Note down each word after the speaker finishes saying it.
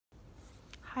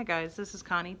Hi guys, this is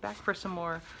Connie, back for some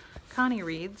more Connie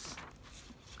reads.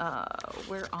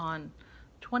 We're on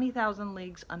 20,000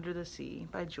 Leagues Under the Sea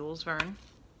by Jules Verne.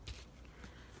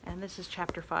 And this is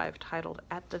chapter 5, titled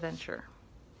At the Venture.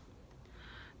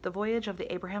 The voyage of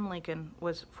the Abraham Lincoln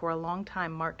was for a long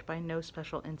time marked by no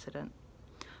special incident.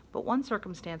 But one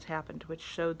circumstance happened which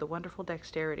showed the wonderful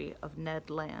dexterity of Ned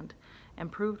Land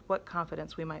and proved what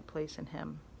confidence we might place in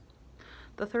him.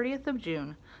 The 30th of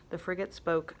June, the frigate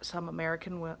spoke some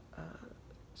American whalers,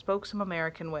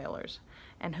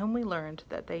 and whom we learned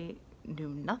that they knew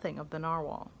nothing of the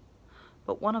narwhal.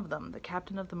 But one of them, the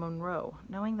captain of the Monroe,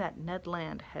 knowing that Ned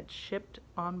Land had shipped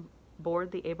on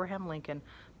board the Abraham Lincoln,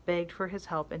 begged for his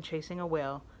help in chasing a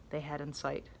whale they had in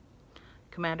sight.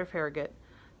 Commander Farragut,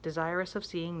 desirous of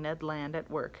seeing Ned Land at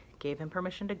work, gave him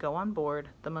permission to go on board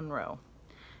the Monroe.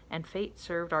 And fate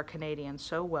served our Canadian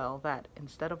so well that,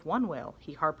 instead of one whale,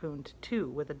 he harpooned two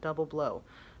with a double blow,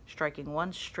 striking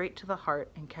one straight to the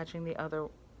heart and catching the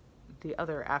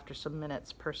other after some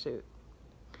minutes' pursuit.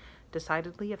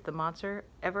 Decidedly, if the monster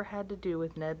ever had to do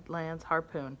with Ned Land's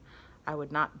harpoon, I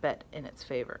would not bet in its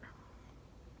favor.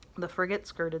 The frigate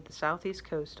skirted the southeast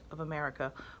coast of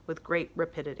America with great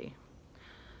rapidity.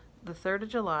 The 3rd of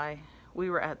July, we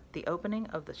were at the opening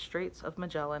of the Straits of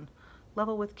Magellan,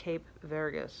 level with Cape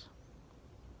Vergas.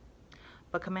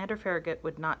 But Commander Farragut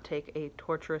would not take a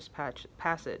tortuous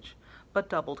passage, but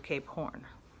doubled Cape Horn.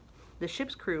 The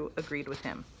ship's crew agreed with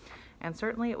him, and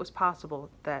certainly it was possible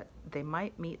that they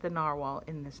might meet the narwhal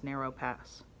in this narrow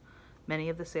pass. Many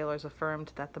of the sailors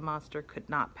affirmed that the monster could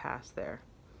not pass there,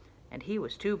 and he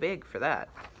was too big for that.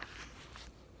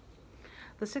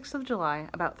 The 6th of July,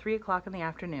 about 3 o'clock in the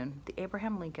afternoon, the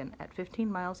Abraham Lincoln, at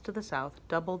 15 miles to the south,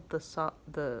 doubled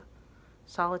the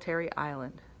Solitary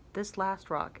Island, this last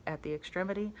rock at the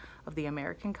extremity of the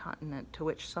American continent, to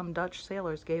which some Dutch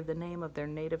sailors gave the name of their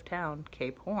native town,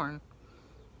 Cape Horn.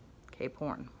 Cape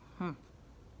Horn.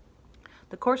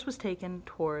 The course was taken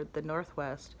toward the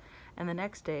northwest, and the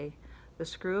next day the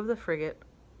screw of the frigate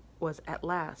was at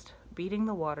last beating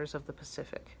the waters of the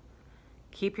Pacific.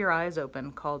 "Keep your eyes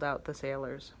open," called out the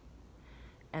sailors.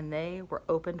 And they were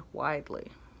opened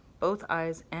widely, both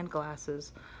eyes and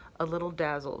glasses, a little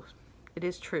dazzled, it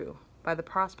is true, by the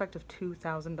prospect of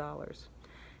 $2,000,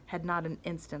 had not an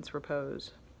instant's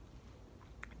repose.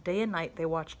 Day and night they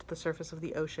watched the surface of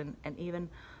the ocean, and even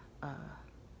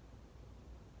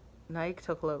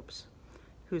nyctalopes,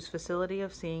 whose facility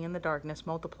of seeing in the darkness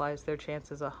multiplies their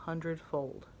chances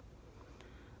 100-fold,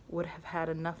 would have had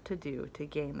enough to do to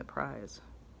gain the prize.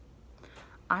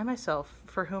 I myself,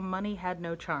 for whom money had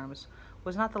no charms,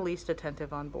 was not the least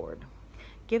attentive on board.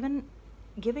 Giving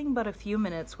but a few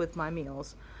minutes with my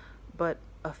meals, but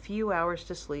a few hours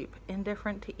to sleep,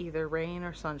 indifferent to either rain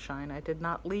or sunshine, I did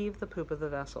not leave the poop of the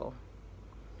vessel.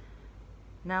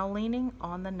 Now leaning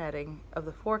on the netting of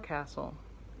the forecastle,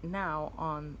 now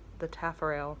on the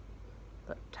taffrail,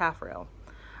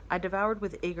 I devoured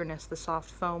with eagerness the soft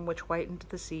foam which whitened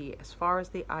the sea as far as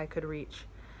the eye could reach.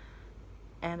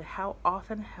 And how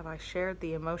often have I shared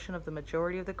the emotion of the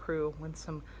majority of the crew when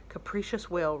some capricious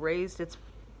whale raised its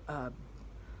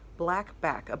black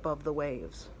back above the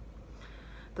waves.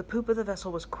 The poop of the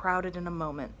vessel was crowded in a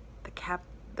moment.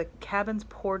 The cabins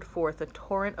poured forth a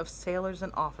torrent of sailors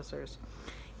and officers,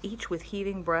 each with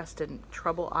heaving breast and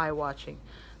troubled eye watching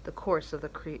the course of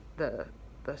the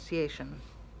Ciation.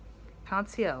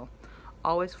 Conseil,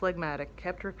 always phlegmatic,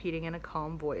 kept repeating in a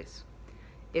calm voice,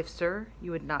 "If, sir,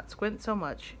 you would not squint so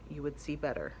much, you would see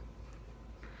better."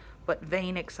 But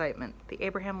vain excitement. The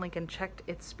Abraham Lincoln checked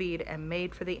its speed and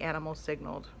made for the animal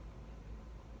signaled.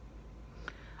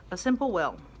 A simple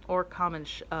well, or common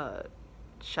shallot,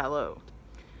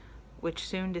 which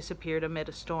soon disappeared amid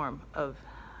a storm of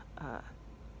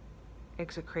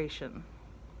execration.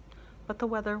 But the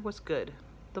weather was good.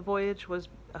 The voyage was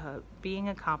being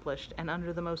accomplished, and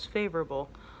under the most favorable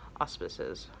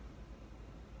auspices.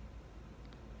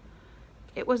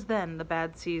 It was then the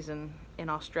bad season in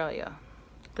Australia,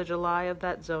 the July of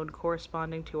that zone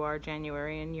corresponding to our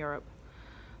January in Europe.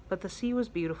 But the sea was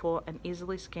beautiful and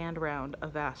easily scanned round a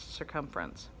vast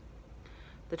circumference.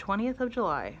 The 20th of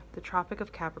July, the Tropic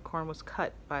of Capricorn was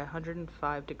cut by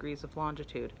 105 degrees of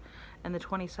longitude, and the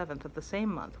 27th of the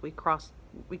same month we crossed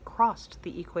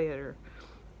the equator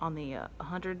on the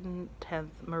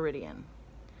 110th meridian.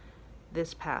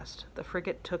 This passed, the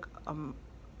frigate took a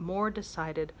more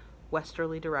decided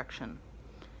westerly direction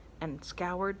and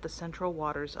scoured the central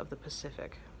waters of the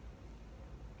Pacific.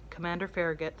 Commander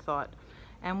Farragut thought,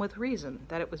 and with reason,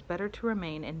 that it was better to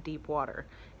remain in deep water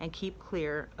and keep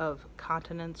clear of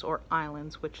continents or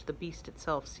islands which the beast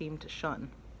itself seemed to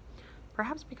shun.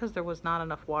 perhaps because there was not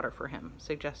enough water for him,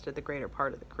 suggested the greater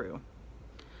part of the crew.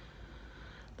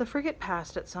 The frigate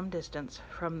passed at some distance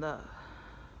from the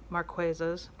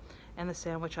Marquesas and the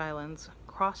Sandwich Islands,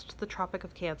 crossed the Tropic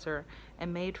of Cancer,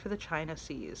 and made for the China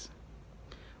Seas.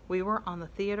 We were on the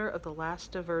theater of the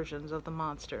last diversions of the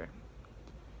monster,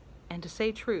 and to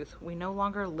say truth, we no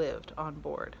longer lived on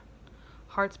board.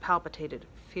 Hearts palpitated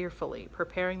fearfully,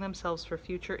 preparing themselves for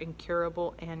future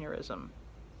incurable aneurysm.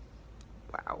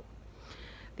 Wow.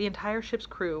 The entire ship's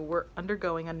crew were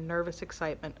undergoing a nervous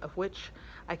excitement of which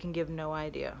I can give no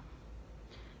idea.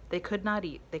 They could not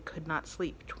eat, they could not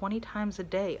sleep. 20 times a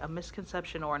day, a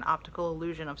misconception or an optical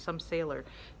illusion of some sailor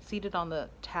seated on the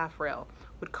taffrail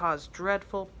would cause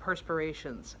dreadful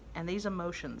perspirations, and these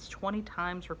emotions, 20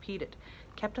 times repeated,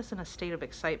 kept us in a state of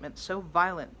excitement so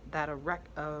violent that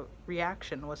a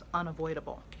reaction was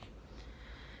unavoidable.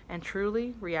 And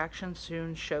truly, reaction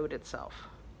soon showed itself.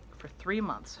 For 3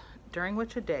 months, during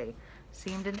which a day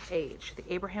seemed an age,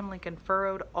 the Abraham Lincoln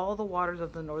furrowed all the waters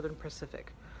of the northern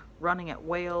Pacific, running at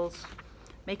whales,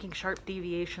 making sharp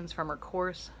deviations from her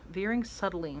course, veering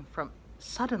suddenly from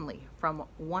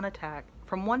one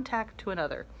tack to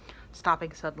another,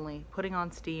 stopping suddenly, putting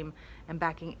on steam, and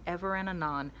backing ever and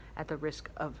anon at the risk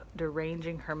of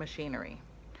deranging her machinery.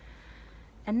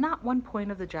 And not one point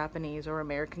of the Japanese or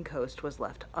American coast was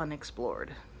left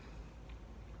unexplored.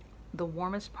 The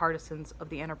warmest partisans of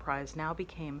the enterprise now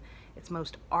became its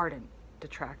most ardent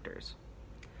detractors.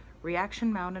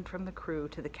 Reaction mounted from the crew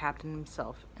to the captain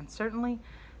himself, and certainly,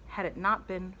 had it not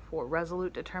been for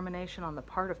resolute determination on the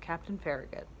part of Captain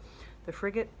Farragut, the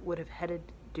frigate would have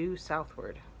headed due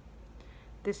southward.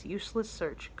 This useless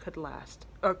search could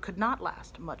not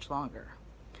last much longer.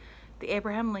 The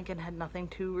Abraham Lincoln had nothing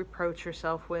to reproach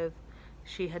herself with.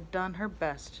 She had done her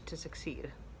best to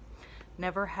succeed.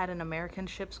 Never had an American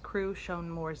ship's crew shown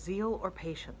more zeal or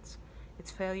patience. Its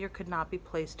failure could not be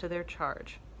placed to their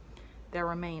charge. There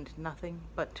remained nothing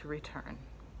but to return.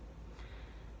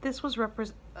 This was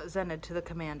represented to the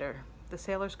commander. The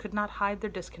sailors could not hide their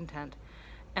discontent,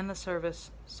 and the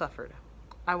service suffered.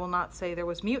 I will not say there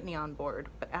was mutiny on board,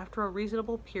 but after a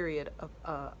reasonable period of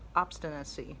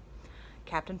obstinacy,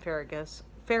 Captain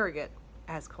Farragut,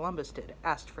 as Columbus did,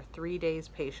 asked for 3 days'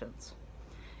 patience.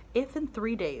 If in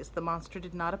 3 days the monster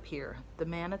did not appear, the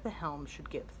man at the helm should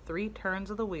give 3 turns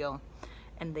of the wheel,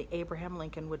 and the Abraham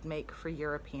Lincoln would make for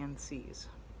European seas.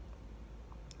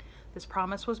 This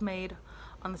promise was made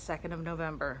on the 2nd of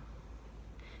November.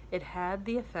 It had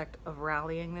the effect of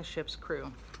rallying the ship's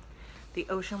crew. The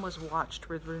ocean was watched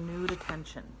with renewed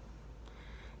attention.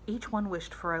 Each one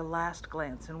wished for a last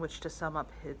glance in which to sum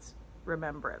up his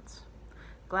remembrance.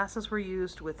 Glasses were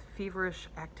used with feverish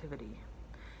activity.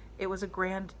 It was a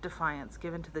grand defiance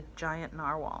given to the giant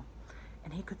narwhal,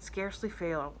 and he could scarcely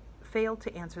fail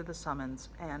to answer the summons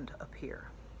and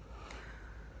appear.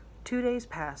 2 days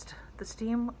passed. The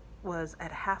steam was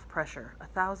at half pressure.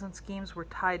 1,000 schemes were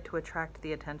tied to attract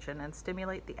the attention and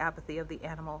stimulate the apathy of the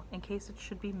animal in case it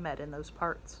should be met in those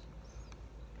parts.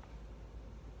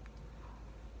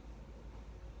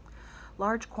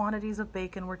 Large quantities of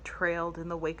bacon were trailed in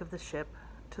the wake of the ship,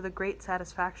 to the great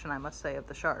satisfaction, I must say, of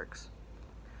the sharks.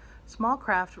 Small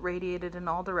craft radiated in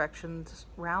all directions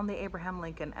round the Abraham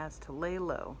Lincoln as to lay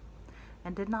low,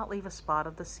 and did not leave a spot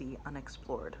of the sea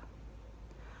unexplored.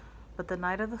 But the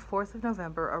night of the 4th of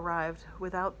November arrived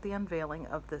without the unveiling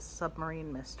of this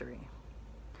submarine mystery.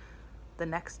 The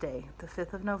next day, the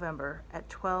 5th of November, at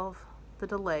 12, the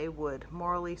delay would,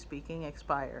 morally speaking,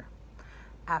 expire.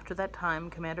 After that time,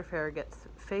 Commander Farragut,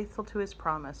 faithful to his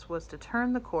promise, was to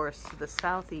turn the course to the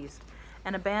southeast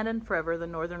and abandon forever the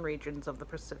northern regions of the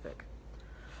Pacific.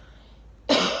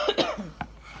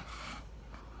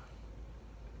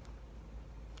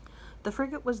 The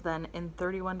frigate was then in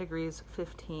 31 degrees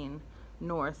 15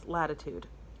 north latitude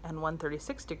and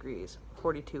 136 degrees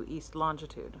 42 east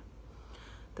longitude.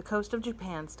 The coast of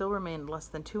Japan still remained less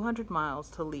than 200 miles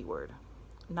to leeward.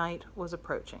 Night was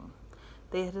approaching.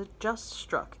 They had just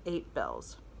struck 8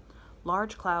 bells.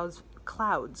 Large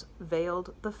clouds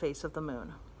veiled the face of the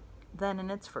moon, then in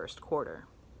its first quarter.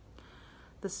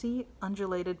 The sea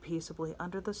undulated peaceably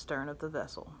under the stern of the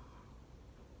vessel.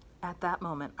 At that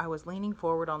moment, I was leaning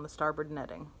forward on the starboard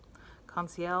netting.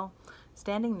 Conseil,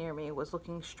 standing near me, was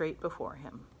looking straight before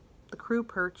him. The crew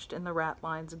perched in the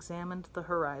ratlines examined the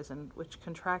horizon, which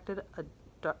contracted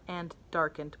and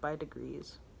darkened by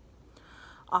degrees.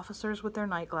 Officers with their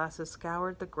night glasses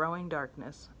scoured the growing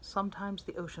darkness. Sometimes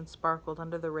the ocean sparkled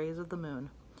under the rays of the moon,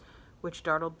 which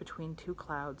darted between 2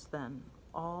 clouds. Then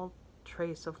all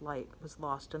trace of light was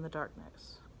lost in the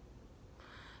darkness.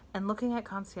 And looking at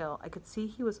Conseil, I could see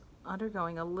he was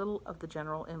undergoing a little of the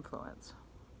general influence.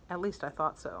 At least I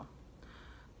thought so.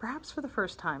 Perhaps for the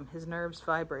first time his nerves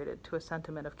vibrated to a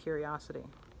sentiment of curiosity.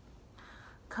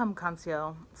 "Come,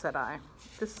 Conseil," said I.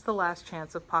 "This is the last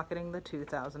chance of pocketing the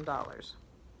 $2,000.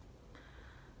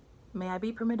 "May I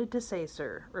be permitted to say,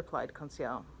 sir," replied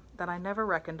Conseil, "that I never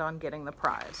reckoned on getting the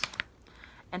prize.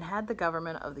 And had the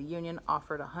government of the Union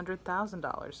offered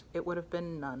 $100,000, it would have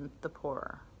been none the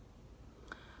poorer."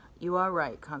 "You are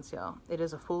right, Conseil. It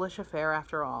is a foolish affair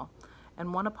after all,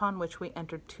 and one upon which we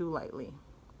entered too lightly.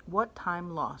 What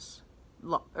time lost?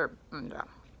 What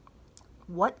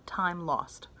time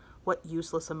lost? What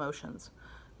useless emotions?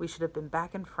 We should have been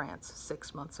back in France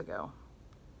 6 months ago."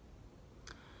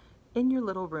 "In your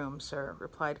little room, sir,"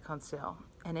 replied Conseil,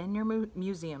 "and in your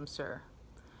museum, sir.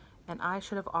 And I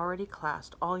should have already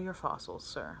classed all your fossils,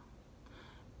 sir.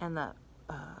 And the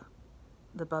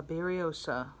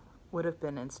Babiriosa would have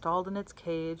been installed in its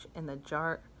cage in the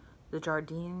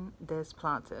Jardin des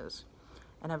Plantes,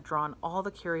 and have drawn all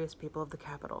the curious people of the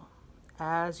capital.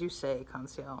 As you say,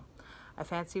 Conseil, I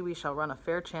fancy we shall run a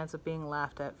fair chance of being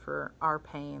laughed at for our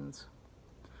pains."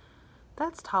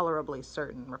 "That's tolerably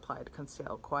certain," replied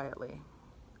Conseil quietly.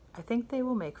 "I think they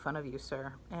will make fun of you,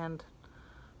 sir, and,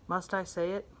 must I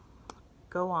say it?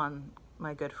 Go on,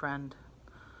 my good friend.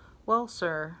 Well,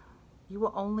 sir, you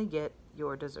will only get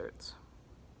your deserts."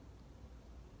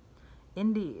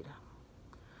 "Indeed.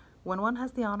 When one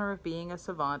has the honor of being a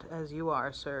savant, as you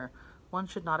are, sir, one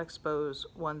should not expose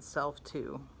one's self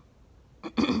to—"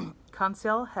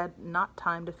 Conseil had not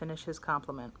time to finish his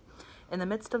compliment. In the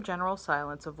midst of general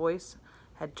silence, a voice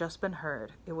had just been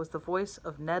heard. It was the voice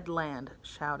of Ned Land,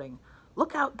 shouting,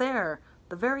 "Look out there!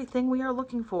 The very thing we are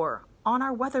looking for! On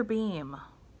our weather beam!"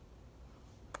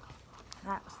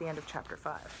 That was the end of chapter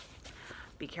 5.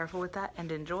 Be careful with that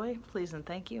and enjoy, please and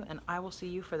thank you, and I will see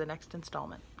you for the next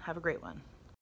installment. Have a great one.